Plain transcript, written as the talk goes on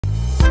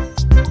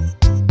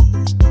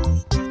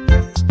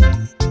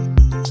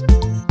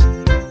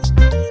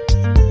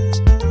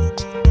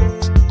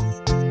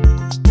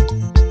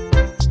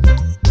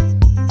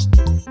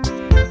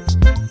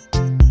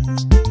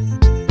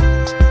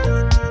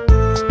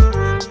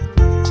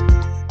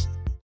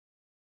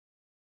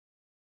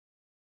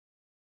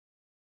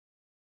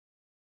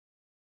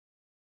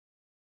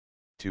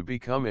To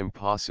become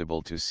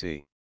impossible to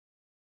see.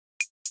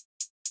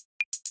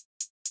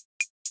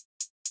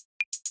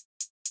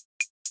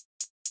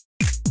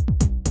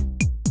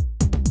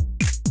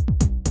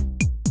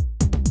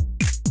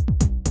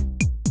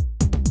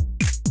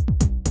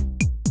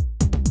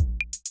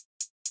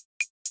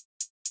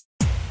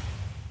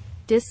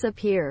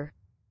 Disappear.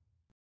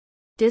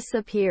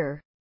 Disappear.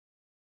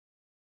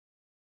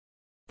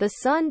 The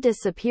sun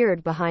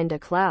disappeared behind a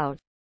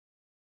cloud.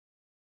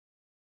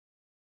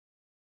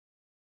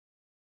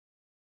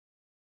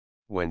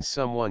 When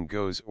someone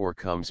goes or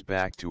comes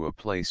back to a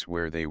place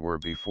where they were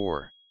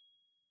before.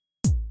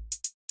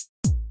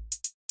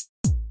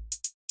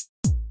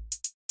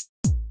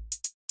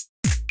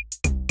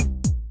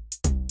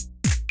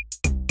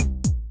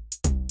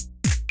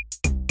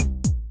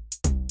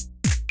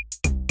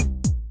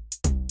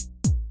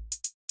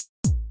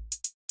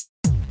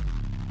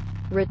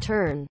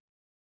 Return.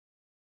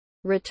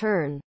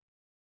 Return.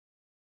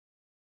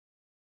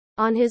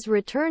 On his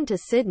return to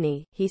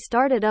Sydney, he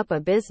started up a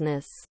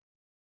business.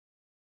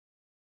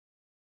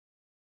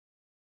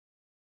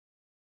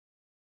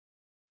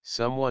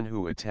 Someone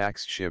who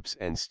attacks ships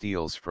and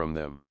steals from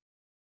them.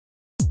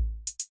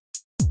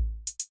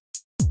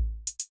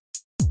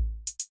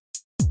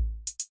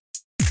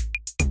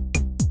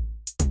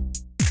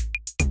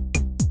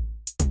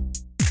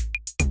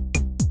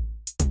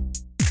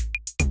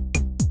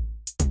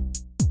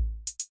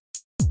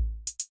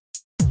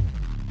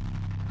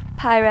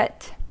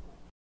 Pirate.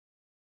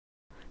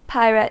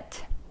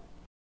 Pirate.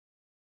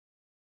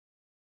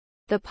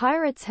 The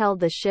pirates held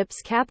the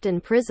ship's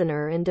captain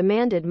prisoner and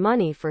demanded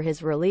money for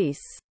his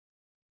release.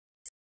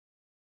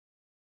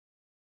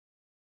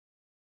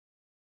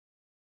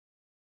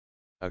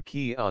 A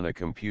key on a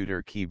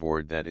computer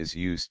keyboard that is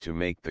used to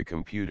make the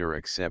computer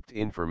accept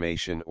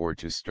information or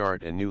to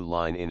start a new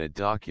line in a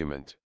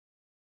document.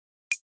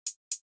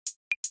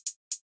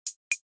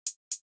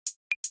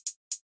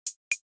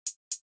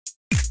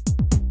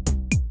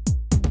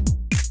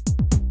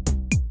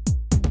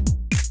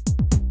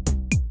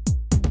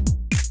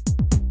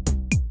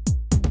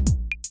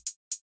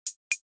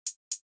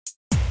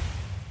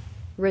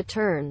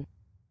 Return.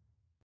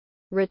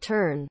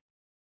 Return.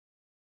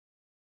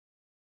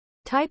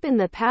 Type in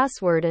the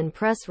password and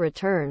press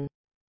return.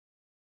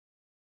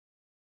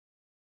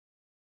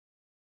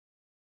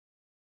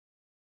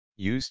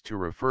 Used to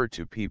refer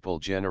to people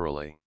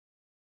generally.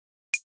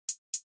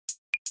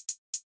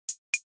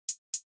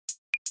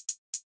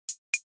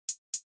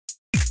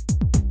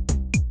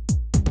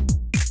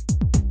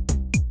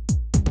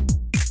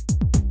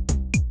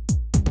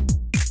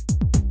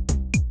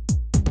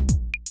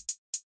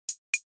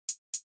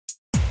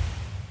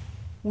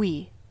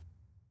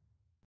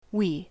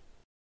 We.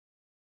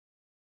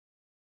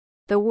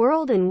 The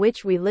world in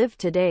which we live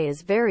today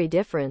is very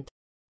different.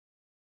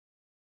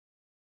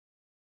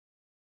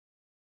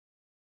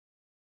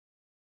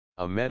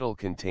 A metal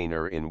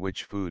container in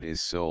which food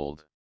is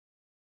sold.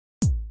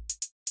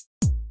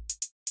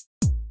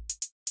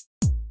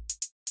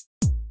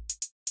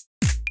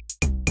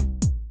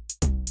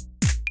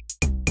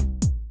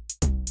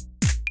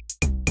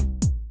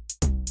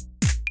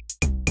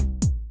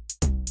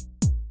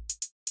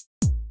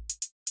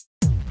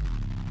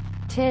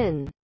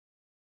 Tin.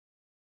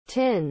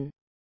 Tin.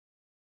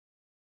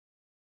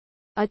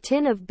 A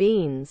tin of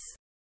beans.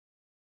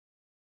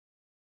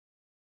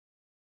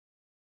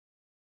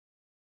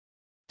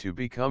 To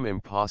become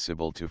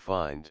impossible to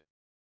find.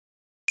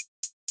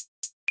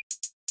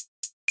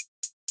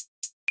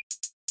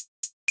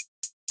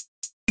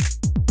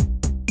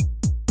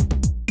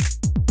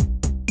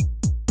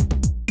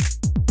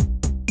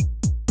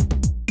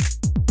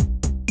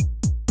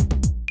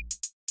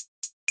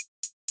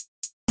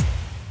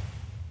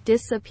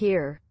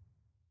 Disappear.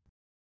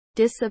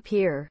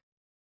 Disappear.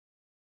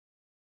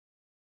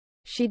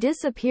 She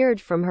disappeared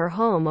from her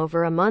home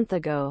over a month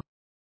ago.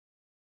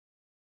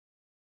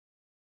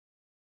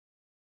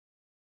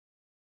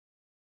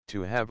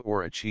 To have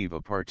or achieve a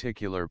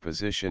particular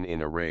position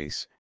in a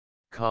race,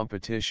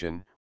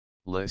 competition,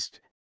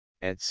 list,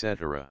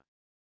 etc.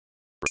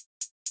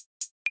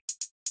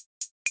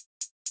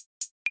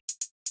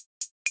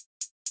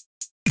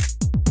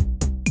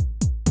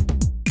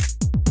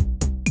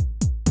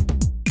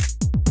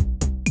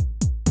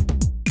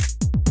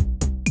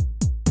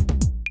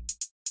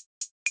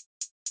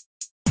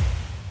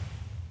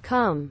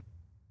 Come.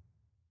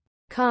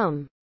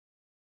 Come.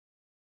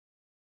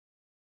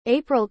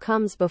 April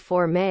comes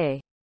before May.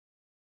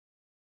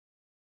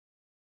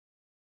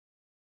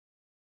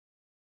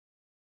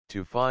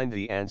 To find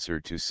the answer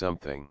to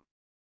something.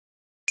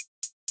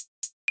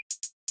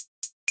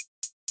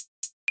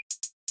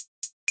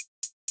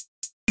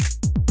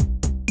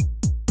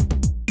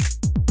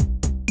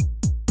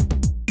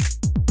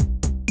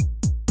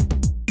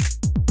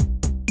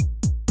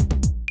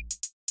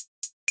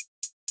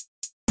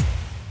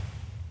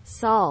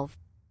 Solve.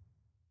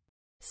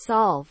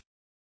 Solve.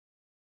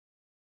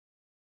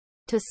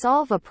 To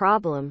solve a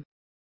problem.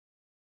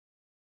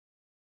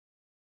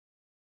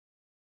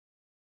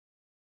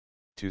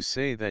 To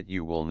say that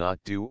you will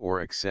not do or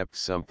accept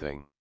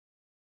something.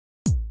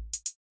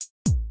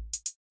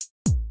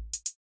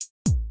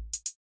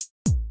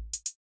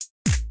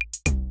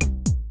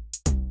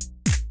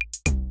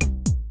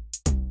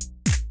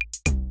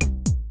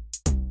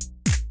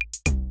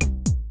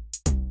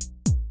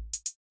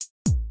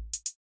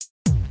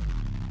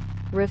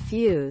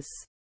 refuse,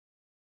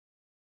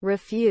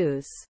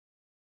 refuse.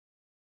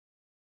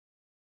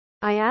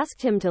 I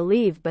asked him to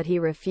leave but he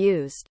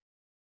refused.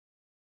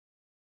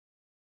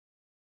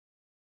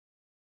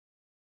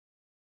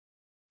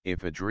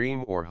 If a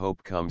dream or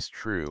hope comes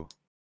true,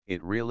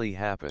 it really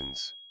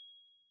happens.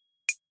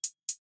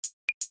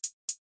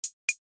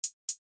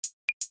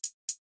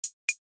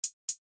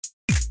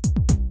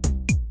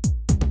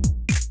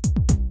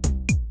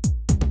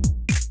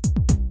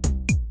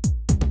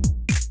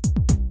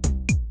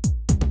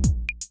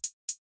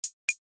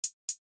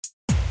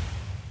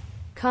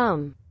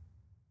 Come.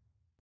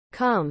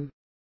 Come.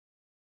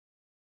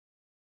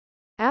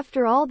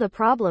 After all the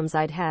problems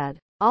I'd had,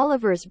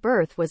 Oliver's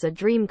birth was a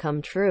dream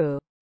come true.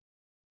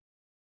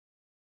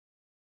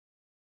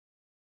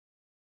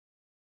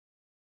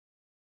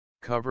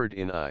 Covered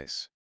in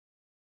ice.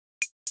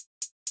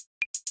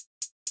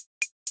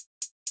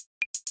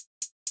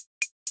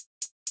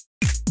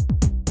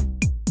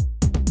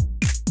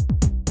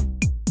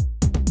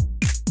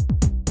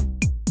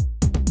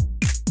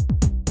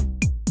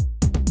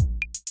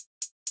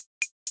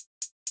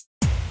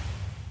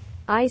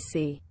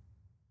 Icy.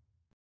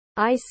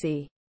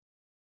 Icy.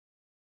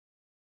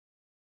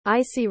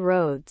 Icy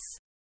roads.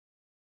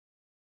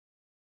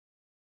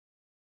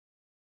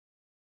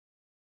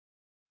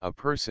 A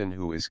person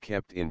who is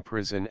kept in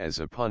prison as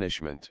a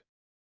punishment.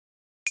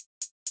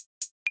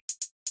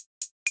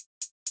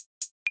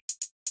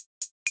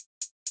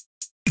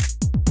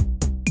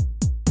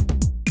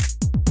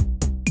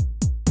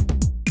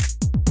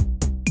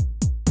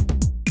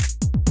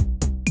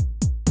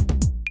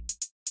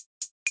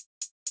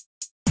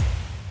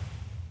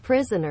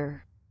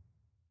 Prisoner.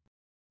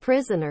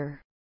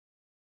 Prisoner.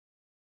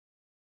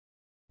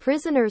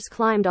 Prisoners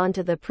climbed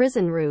onto the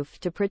prison roof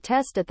to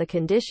protest at the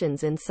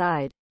conditions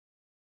inside.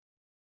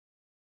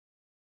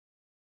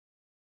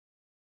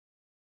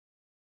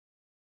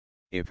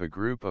 If a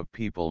group of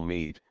people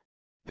meet,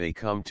 they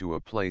come to a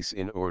place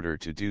in order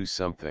to do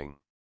something.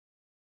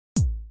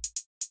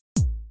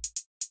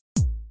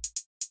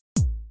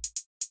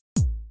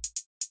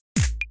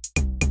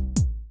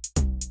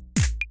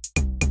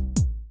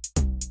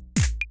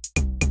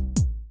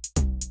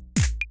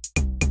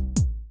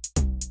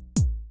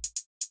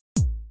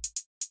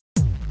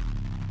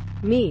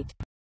 Meet.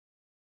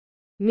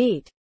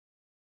 Meet.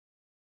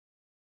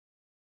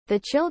 The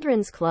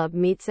Children's Club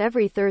meets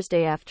every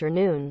Thursday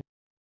afternoon.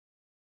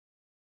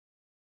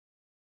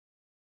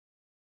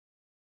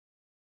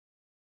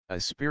 A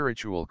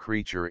spiritual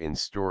creature in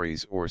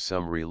stories or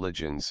some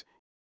religions,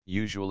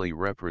 usually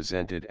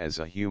represented as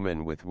a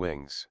human with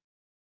wings.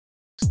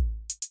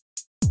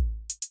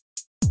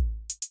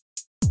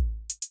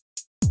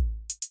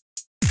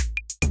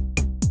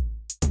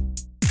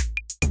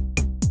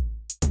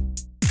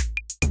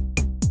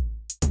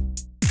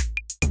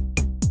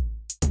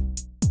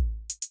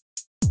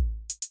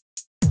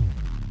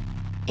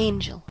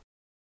 Angel.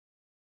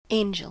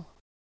 Angel.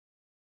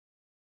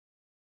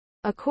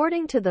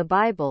 According to the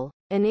Bible,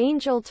 an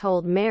angel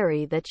told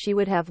Mary that she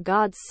would have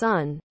God's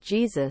son,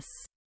 Jesus.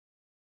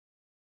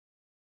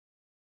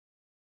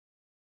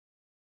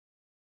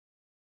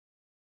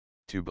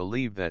 To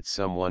believe that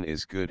someone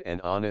is good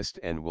and honest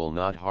and will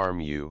not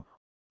harm you,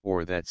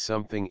 or that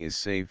something is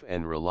safe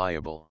and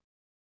reliable.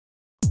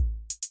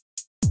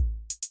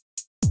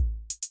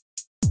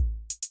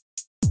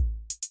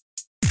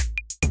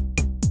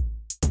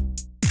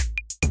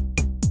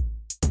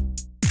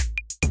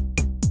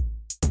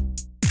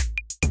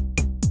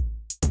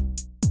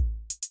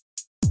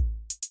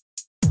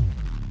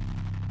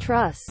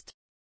 Trust.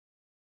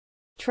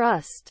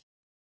 Trust.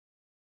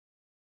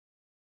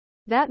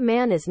 That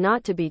man is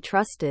not to be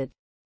trusted.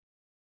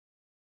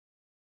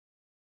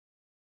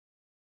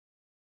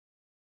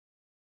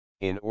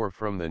 In or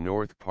from the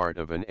north part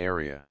of an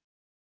area.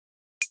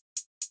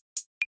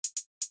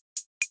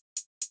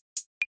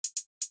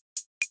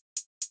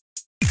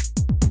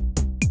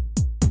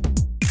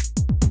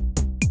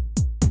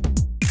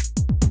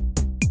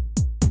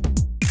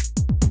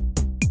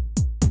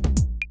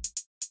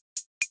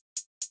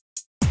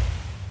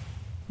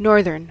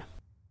 Northern.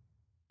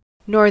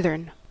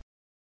 Northern.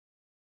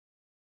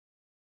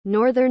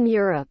 Northern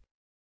Europe.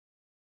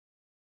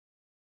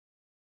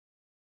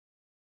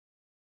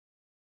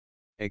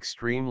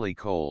 Extremely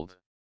cold.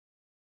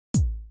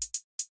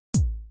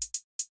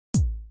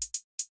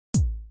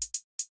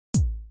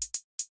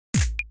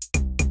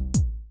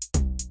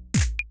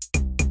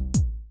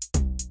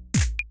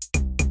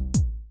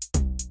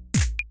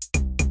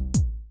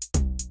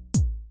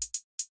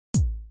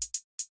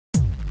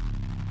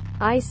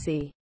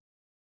 Icy.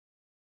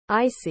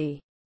 Icy.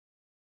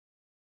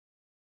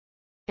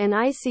 An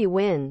icy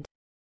wind.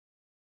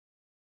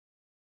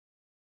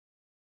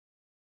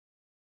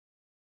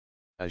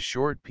 A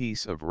short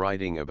piece of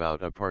writing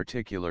about a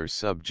particular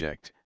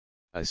subject,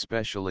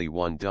 especially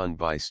one done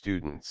by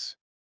students.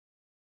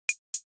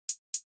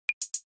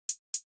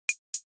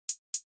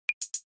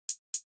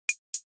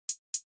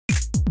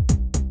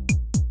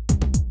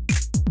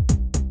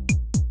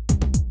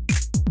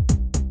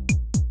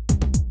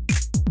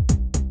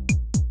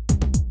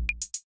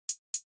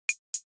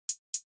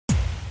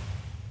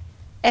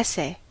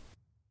 essay,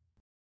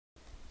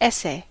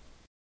 essay.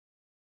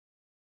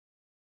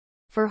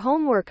 For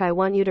homework, I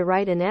want you to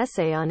write an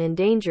essay on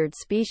endangered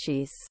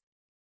species.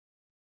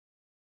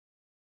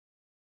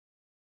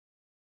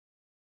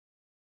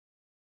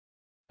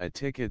 A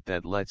ticket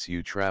that lets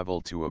you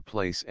travel to a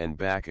place and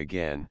back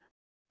again,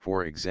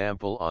 for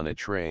example on a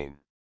train.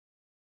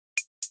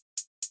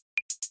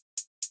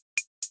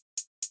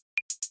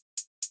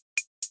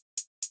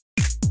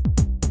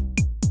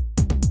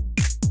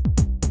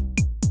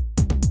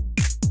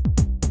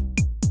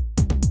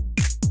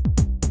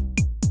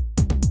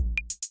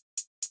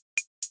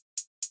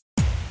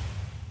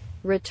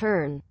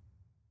 Return.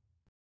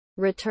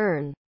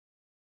 Return.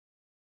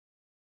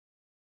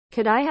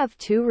 Could I have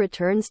 2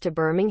 returns to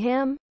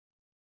Birmingham?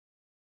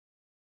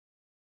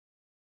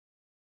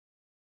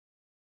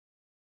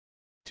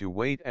 To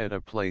wait at a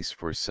place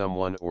for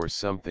someone or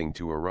something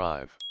to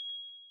arrive.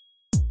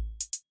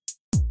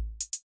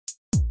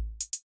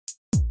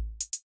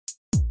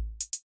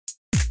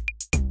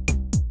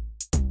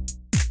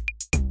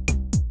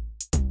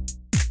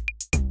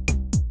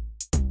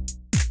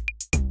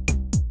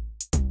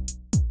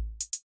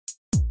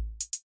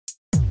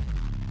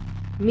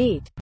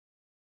 Meet.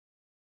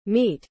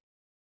 Meet.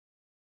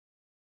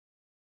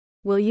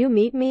 Will you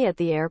meet me at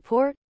the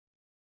airport?